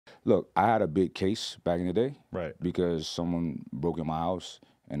Look, I had a big case back in the day. Right. Because someone broke in my house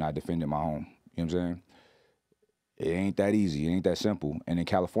and I defended my home. You know what I'm saying? It ain't that easy. It ain't that simple. And in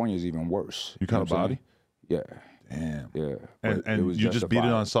California, it's even worse. You caught a know what I'm body? saying? Yeah. Damn. Yeah. And But it was you just beat it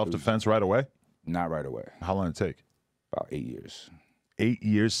on justified. self-defense right away? Not right away. How long did it take? About 8 years. 8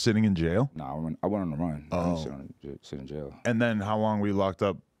 years sitting in jail? No, I went on the run. I Oh. didn't sit in jail. And then how long were you locked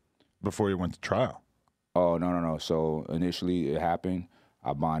up before you went to trial? Oh, no. So initially it happened.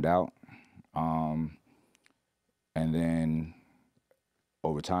 I bond out. And then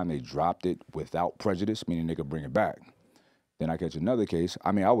over time they dropped it without prejudice, meaning they could bring it back. Then I catch another case.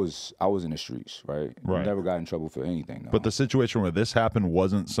 I mean, I was in the streets, right? Right. Never got in trouble for anything. No. But the situation where this happened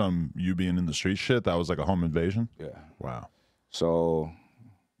wasn't some you being in the street shit. That was like a home invasion. Yeah. Wow. So,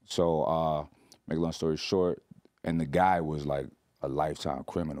 make a long story short, and the guy was like a lifetime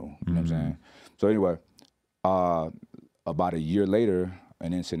criminal. You know what I'm saying? So anyway, about a year later,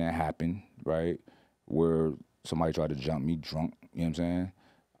 an incident happened, right, where somebody tried to jump me drunk. You know what I'm saying?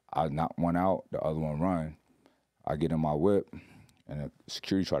 I knocked one out, the other one run. I get in my whip, and the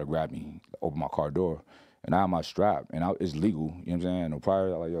security try to grab me, open my car door, and I have my strap, and it's legal. You know what I'm saying? No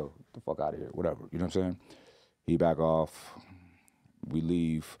prior, I'm like, yo, get the fuck out of here, whatever. You know what I'm saying? He back off. We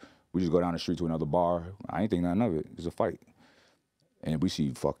leave. We just go down the street to another bar. I ain't think nothing of it. It's a fight. And we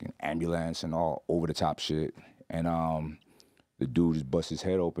see fucking ambulance and all over the top shit. And the dude just bust his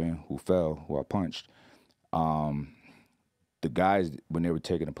head open, who fell, who I punched. The guys, when they were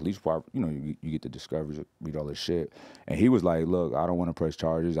taking the police report, you know, you get the discoveries, read all this shit. And he was like, look, I don't want to press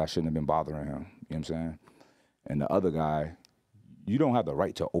charges. I shouldn't have been bothering him. You know what I'm saying? And the other guy, you don't have the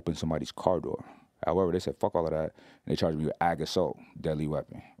right to open somebody's car door. However, they said, fuck all of that. And they charged me with ag assault, deadly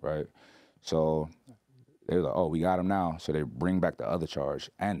weapon, right? So they were like, oh, we got him now. So they bring back the other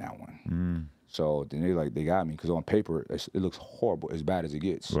charge and that one. So then they got me, because on paper, it looks horrible, as bad as it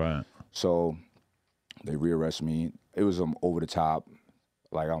gets. Right. So they rearrest me. It was over the top,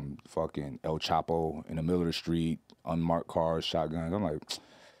 like I'm fucking El Chapo in the middle of the street, unmarked cars, shotguns. I'm like,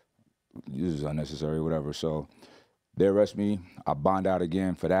 this is unnecessary, whatever. So they arrest me. I bond out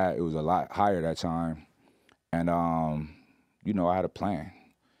again for that. It was a lot higher that time. And, you know, I had a plan.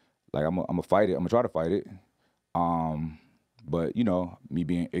 Like, I'm gonna fight it. I'm gonna try to fight it. But, you know, me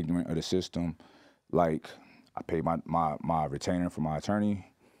being ignorant of the system, like, I paid my retainer for my attorney,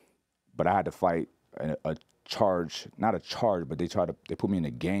 but I had to fight a charge, not a charge, but they put me in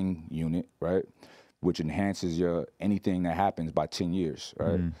a gang unit, right? Which enhances anything that happens by 10 years,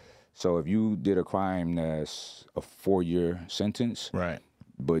 right? So if you did a crime that's a 4-year sentence, Right.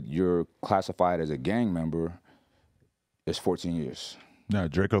 but you're classified as a gang member, it's 14 years. No,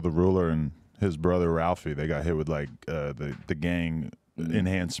 Draco the Ruler and his brother Ralphie, they got hit with like the gang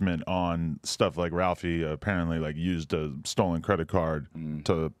enhancement on stuff. Like Ralphie apparently like used a stolen credit card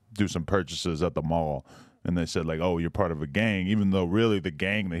to do some purchases at the mall. And they said like, oh, you're part of a gang, even though really the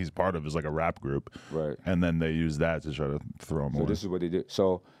gang that he's part of is like a rap group. Right. And then they use that to try to throw him So away. this is what they did.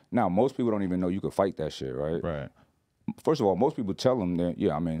 So now most people don't even know you could fight that shit, right? Right. First of all, most people tell them that,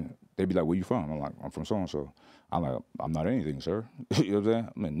 yeah, I mean, they'd be like, where you from? I'm like, I'm from so-and-so. I'm like, I'm not anything, sir. You know what I'm saying?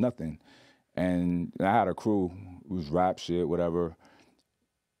 I mean, nothing. And I had a crew, it was rap shit, whatever,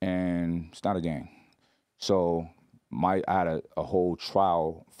 and it's not a gang. So I had a whole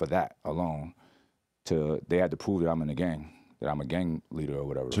trial for that alone. They had to prove that I'm in a gang, that I'm a gang leader or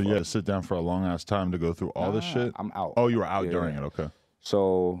whatever. So you had to sit down for a long ass time to go through all this shit? I'm out. Oh, you were out Yeah. during it, okay.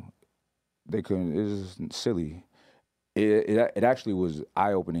 So they couldn't, it was silly. It actually was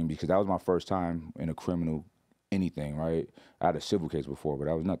eye-opening, because that was my first time in a criminal anything, right? I had a civil case before, but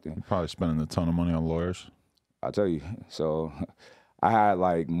that was nothing. You're probably spending a ton of money on lawyers. I'll tell you. So I had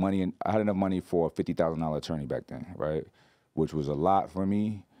like money, I had enough money for a $50,000 attorney back then, right? Which was a lot for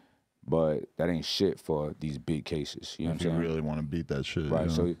me, but that ain't shit for these big cases. You know If what I'm you saying? really want to beat that shit. Right. You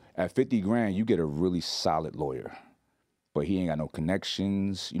know? So at 50 grand, you get a really solid lawyer, but he ain't got no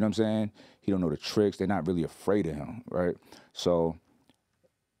connections. You know what I'm saying? He don't know the tricks. They're not really afraid of him, right? So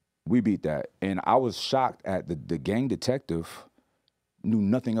we beat that. And I was shocked at the gang detective knew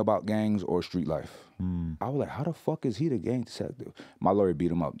nothing about gangs or street life. I was like, how the fuck is he the gang detective? My lawyer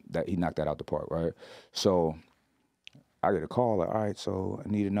beat him up. He knocked that out the park, right? So I get a call, like, all right, so I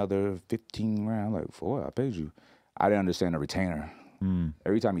need another 15 grand. I'm like, for what? I paid you. I didn't understand the retainer.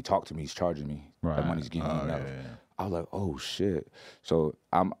 Every time he talked to me, he's charging me. Right. That money's getting Oh, me. yeah. I was like, oh shit. So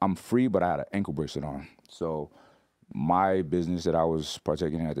I'm free, but I had an ankle bracelet on. So my business that I was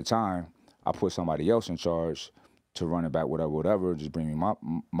partaking in at the time, I put somebody else in charge to run it back, whatever, just bring me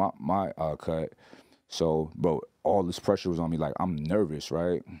my cut. So, bro, all this pressure was on me. Like, I'm nervous,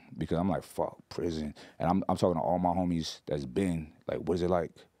 right? Because I'm like, fuck, prison. And I'm talking to all my homies that's been, like, what is it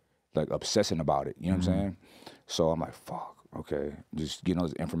like? like obsessing about it. You know what I'm saying? So I'm like, fuck, okay. Just getting all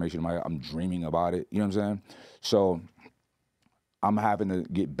this information in my head. I'm dreaming about it. You know what I'm saying? So I'm having to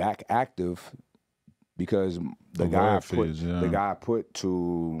get back active because the guy I put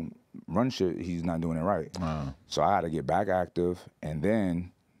to run shit, he's not doing it right. So I had to get back active, and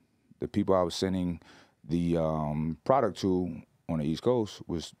then the people I was sending the product to on the East Coast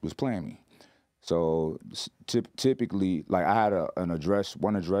was playing me. So typically, like I had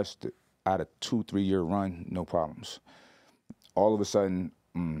one address, I had a 2-3 year run, no problems. All of a sudden,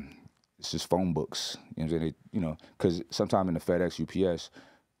 it's just phone books. You know what I'm saying? Because sometimes in the FedEx, UPS,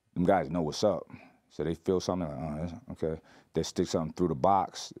 them guys know what's up. So they feel something like, okay. They stick something through the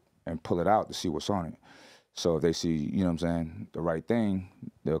box and pull it out to see what's on it. So if they see, you know what I'm saying, the right thing,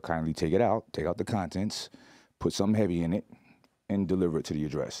 they'll kindly take it out, take out the contents, put something heavy in it, and deliver it to the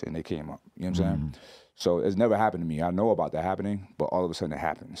address. And they came up. You know what I'm saying? So it's never happened to me. I know about that happening, but all of a sudden it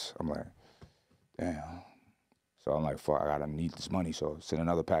happens. I'm like, damn. So I'm like, fuck, I need this money. So send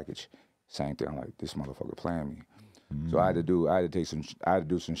another package. Same thing. I'm like, this motherfucker playing me. So I had to do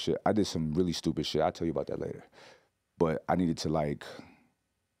some shit. I did some really stupid shit. I'll tell you about that later. But I needed to like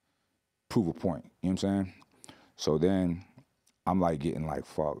prove a point. You know what I'm saying? So then I'm like getting like,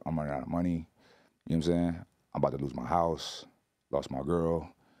 fuck, I'm running out of money. You know what I'm saying? I'm about to lose my house, lost my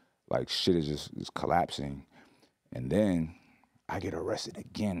girl. Like shit is just collapsing. And then I get arrested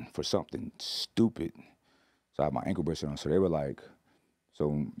again for something stupid. So I have my ankle bracelet on. So they were like,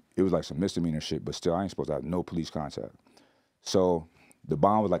 so it was like some misdemeanor shit, but still I ain't supposed to have no police contact. So the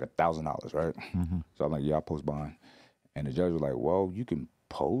bond was like $1,000, right? So I'm like, yeah, I'll post bond. And the judge was like, well, you can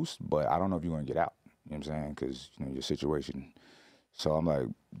post, but I don't know if you're gonna get out. You know what I'm saying? Because, your situation. So I'm like,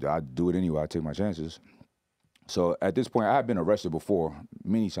 I do it anyway, I take my chances. So at this point, I had been arrested before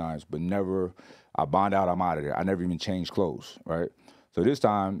many times, but never, I bond out, I'm out of there. I never even changed clothes, right? So this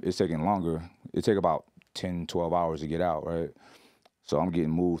time, it's taking longer. It take about 10, 12 hours to get out, right? So I'm getting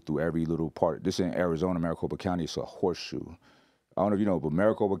moved through every little part. This in Arizona, Maricopa County, it's a horseshoe. I don't know if you know, but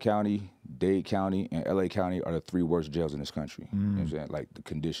Maricopa County, Dade County, and LA County are the 3 worst jails in this country. You know what I'm saying? Like, the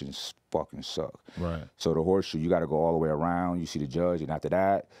conditions fucking suck. Right. So the horseshoe, you got to go all the way around. You see the judge, and after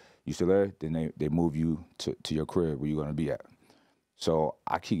that, you still there, then they move you to your crib where you're going to be at. So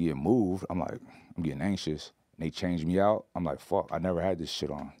I keep getting moved. I'm like, I'm getting anxious. And they change me out. I'm like, fuck, I never had this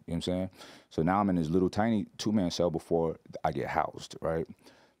shit on. You know what I'm saying? So now I'm in this little tiny 2-man cell before I get housed, right?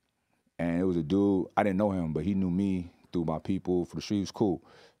 And it was a dude, I didn't know him, but he knew me through my people for the street. He was cool.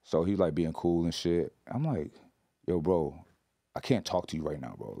 So he's like being cool and shit. I'm like, yo, bro, I can't talk to you right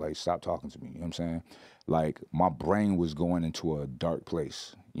now, bro. Like, stop talking to me. You know what I'm saying? Like, my brain was going into a dark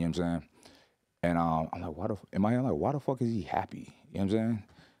place. You know what I'm saying? And I'm like, why the fuck is he happy? You know what I'm saying?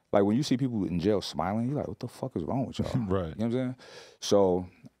 Like, when you see people in jail smiling, you're like, what the fuck is wrong with y'all? Right. You know what I'm saying?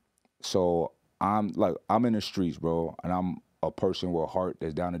 So I'm in the streets, bro, and I'm a person with a heart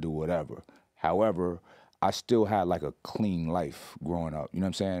that's down to do whatever. However, I still had like a clean life growing up. You know what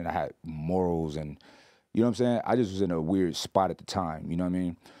I'm saying? I had morals and, you know what I'm saying? I just was in a weird spot at the time. You know what I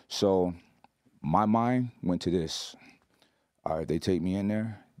mean? So my mind went to this. All right, they take me in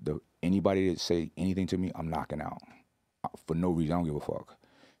there. Anybody that say anything to me, I'm knocking out. For no reason. I don't give a fuck.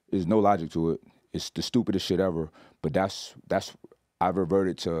 There's no logic to it. It's the stupidest shit ever. But that's I've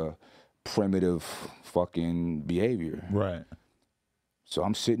reverted to primitive fucking behavior. Right. So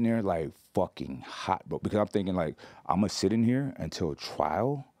I'm sitting there like fucking hot, bro. Because I'm thinking like, I'm going to sit in here until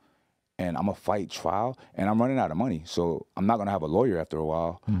trial and I'm going to fight trial and I'm running out of money. So I'm not going to have a lawyer after a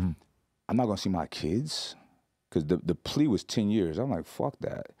while. I'm not going to see my kids because the plea was 10 years. I'm like, fuck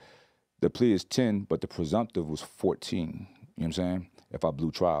that. The plea is 10, but the presumptive was 14. You know what I'm saying? If I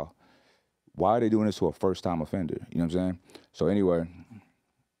blew trial. Why are they doing this to a first-time offender? You know what I'm saying? So anyway,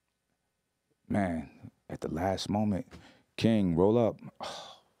 man, at the last moment, King, roll up.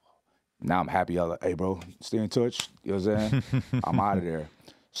 Now I'm happy. I was like, hey, bro, stay in touch. You know what I'm saying? I'm out of there.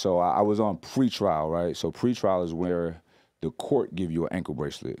 So I was on pre-trial, right? So pre-trial is where the court give you an ankle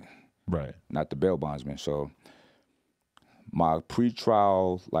bracelet. Right. Not the bail bondsman. So my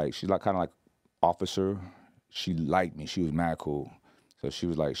pre-trial, like, she's like kind of like officer. She liked me. She was mad cool. So she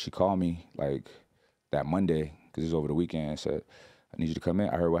was like, she called me like that Monday, because it was over the weekend, and said, I need you to come in.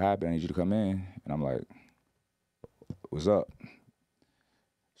 I heard what happened. I need you to come in. And I'm like, what's up?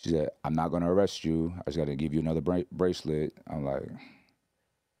 She said, I'm not going to arrest you. I just got to give you another bracelet. I'm like,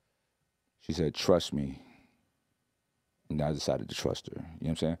 she said, trust me. And I decided to trust her. You know what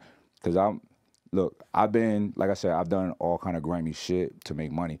I'm saying? Because look, I've been, like I said, I've done all kind of grimy shit to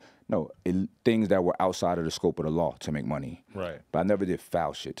make money. No, things that were outside of the scope of the law to make money. Right. But I never did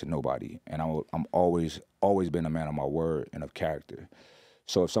foul shit to nobody. And I'm always been a man of my word and of character.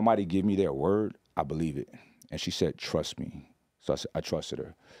 So if somebody give me their word, I believe it. And she said, trust me. So I trusted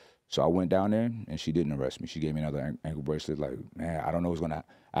her. So I went down there, and she didn't arrest me. She gave me another ankle bracelet. Like, man, I don't know what's going to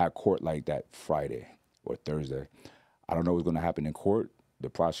I had court like that Friday or Thursday. I don't know what's going to happen in court. The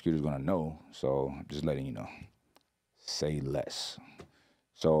prosecutor's going to know. So I'm just letting you know. Say less.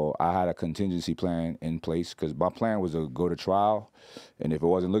 So I had a contingency plan in place because my plan was to go to trial. And if it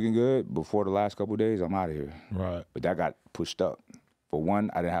wasn't looking good before the last couple of days, I'm out of here. Right. But that got pushed up. For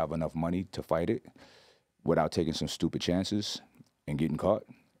one, I didn't have enough money to fight it without taking some stupid chances and getting caught.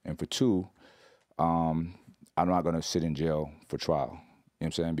 And for two, I'm not going to sit in jail for trial. You know what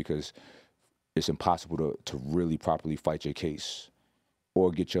I'm saying? Because it's impossible to really properly fight your case or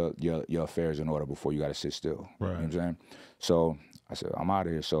get your affairs in order before you got to sit still. Right. You know what I'm saying? So I said, I'm out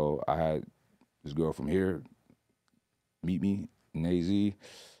of here. So I had this girl from here meet me in AZ,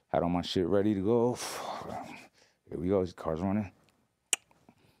 had all my shit ready to go. Here we go, car's running.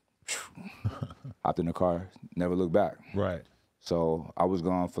 Hopped in the car, never looked back. Right. So I was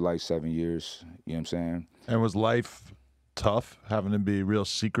gone for like 7 years, you know what I'm saying? And was life tough, having to be real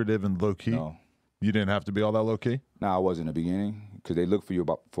secretive and low key? No. You didn't have to be all that low key? No, I was in the beginning because they look for you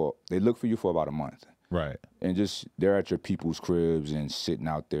for about a month. Right. And just they're at your people's cribs and sitting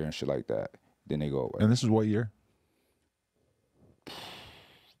out there and shit like that. Then they go away. And this is what year?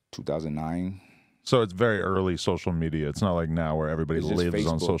 2009. So it's very early social media. It's not like now where everybody lives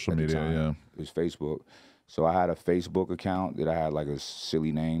Facebook on social media. Yeah. It was Facebook. So I had a Facebook account that I had like a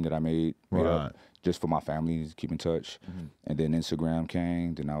silly name that I made up just for my family to keep in touch. Mm-hmm. And then Instagram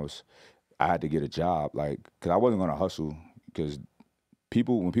came. Then I had to get a job, like, because I wasn't going to hustle because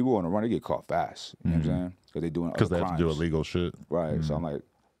when people want to run, they get caught fast. You know what I'm saying? Because they're doing other crimes. Because they have to do illegal shit. Right. Mm-hmm. So I'm like,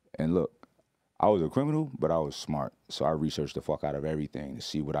 and look, I was a criminal, but I was smart. So I researched the fuck out of everything to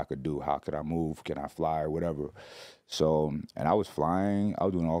see what I could do. How could I move? Can I fly or whatever? So, and I was flying. I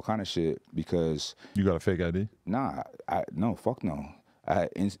was doing all kind of shit because... You got a fake ID? Nah. No, fuck no.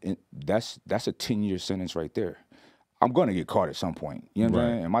 That's a 10-year sentence right there. I'm going to get caught at some point. You know what I'm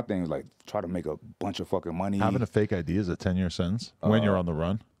saying? And my thing is like, try to make a bunch of fucking money. Having a fake ID is a 10-year sentence when you're on the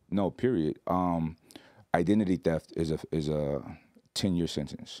run? No, period. Identity theft is a 10-year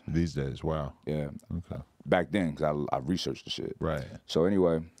sentence. These days, wow. Yeah. Okay. Back then, because I researched the shit. Right. So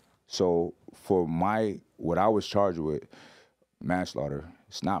anyway, so for what I was charged with, manslaughter,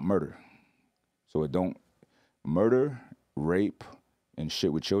 it's not murder. So murder, rape, and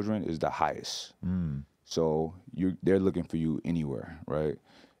shit with children is the highest. Mm. So they're looking for you anywhere, right?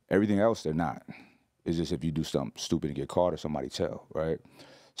 Everything else, they're not. It's just if you do something stupid and get caught or somebody tell, right?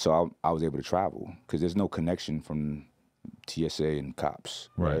 So I was able to travel because there's no connection from TSA and cops,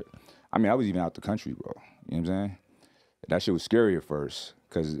 right? I mean, I was even out the country, bro. You know what I'm saying? That shit was scary at first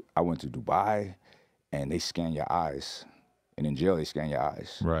because I went to Dubai and they scan your eyes. And in jail, they scan your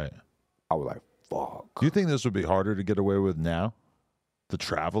eyes. Right. I was like, fuck. Do you think this would be harder to get away with now? The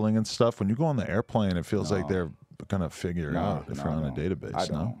traveling and stuff? When you go on the airplane, it feels like they're going to figure out if you're on a database. I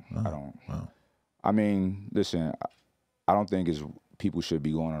don't. Wow. I mean, listen, I don't think people should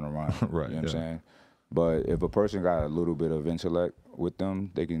be going on a run. Right. You know what I'm saying? But if a person got a little bit of intellect with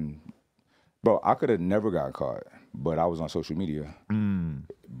them, they can... Bro, I could have never got caught, but I was on social media.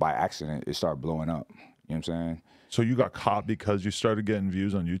 By accident, it started blowing up. You know what I'm saying? So you got caught because you started getting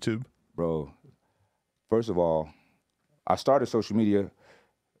views on YouTube? Bro, first of all, I started social media,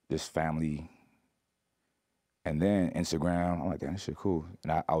 this family, and then Instagram. I'm like, damn, this shit cool.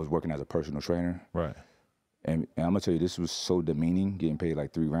 And I was working as a personal trainer. Right. And I'm going to tell you, this was so demeaning, getting paid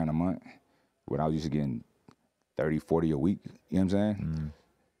like $3 grand a month when I was used to getting 30, 40 a week. You know what I'm saying?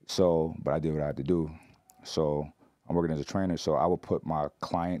 So, but I did what I had to do. So I'm working as a trainer. So I would put my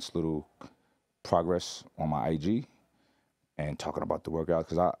clients' little progress on my IG and talking about the workout.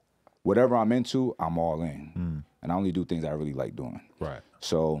 Because whatever I'm into, I'm all in. And I only do things I really like doing. Right.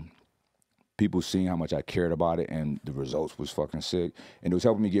 So people seeing how much I cared about it and the results was fucking sick. And it was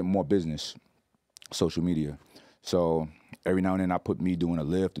helping me get more business, social media. So every now and then I put me doing a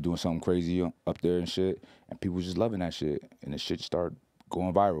lift or doing something crazy up there and shit. And people was just loving that shit. And the shit started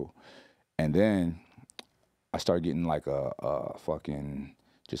going viral. And then I started getting like a fucking,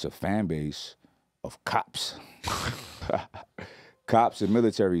 just a fan base of cops. Cops and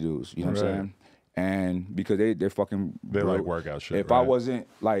military dudes, you know what I'm saying? And because they're fucking... They like workout shit, If I wasn't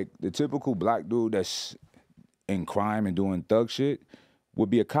like the typical black dude that's in crime and doing thug shit, would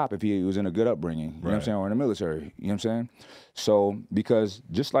be a cop if he was in a good upbringing, you know what I'm saying, or in the military, you know what I'm saying? So, because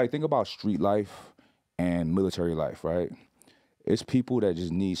just like, think about street life and military life, right? It's people that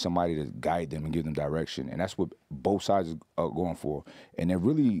just need somebody to guide them and give them direction. And that's what both sides are going for. And they're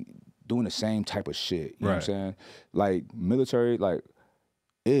really doing the same type of shit. You know what I'm saying? Like military, like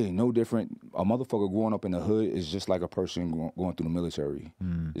It ain't no different. A motherfucker growing up in the hood is just like a person going through the military.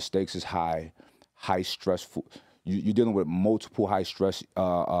 The stakes is high stressful. You're dealing with multiple high stress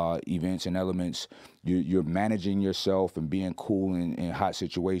events and elements. You're managing yourself and being cool in hot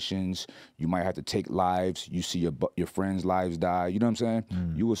situations. You might have to take lives. You see your friends' lives die. You know what I'm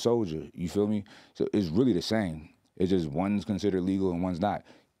saying? You a soldier. You feel me? So it's really the same. It's just one's considered legal and one's not.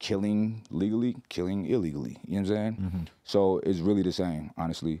 Killing legally, killing illegally. You know what I'm saying? So it's really the same,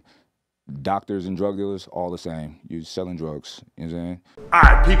 honestly. Doctors and drug dealers, all the same. You're selling drugs. You know what I'm saying? All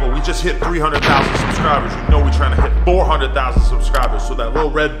right, people, we just hit 300,000 subscribers. You know we're trying to hit 400,000 subscribers. So that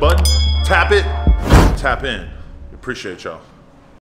little red button, tap it, tap in. Appreciate y'all.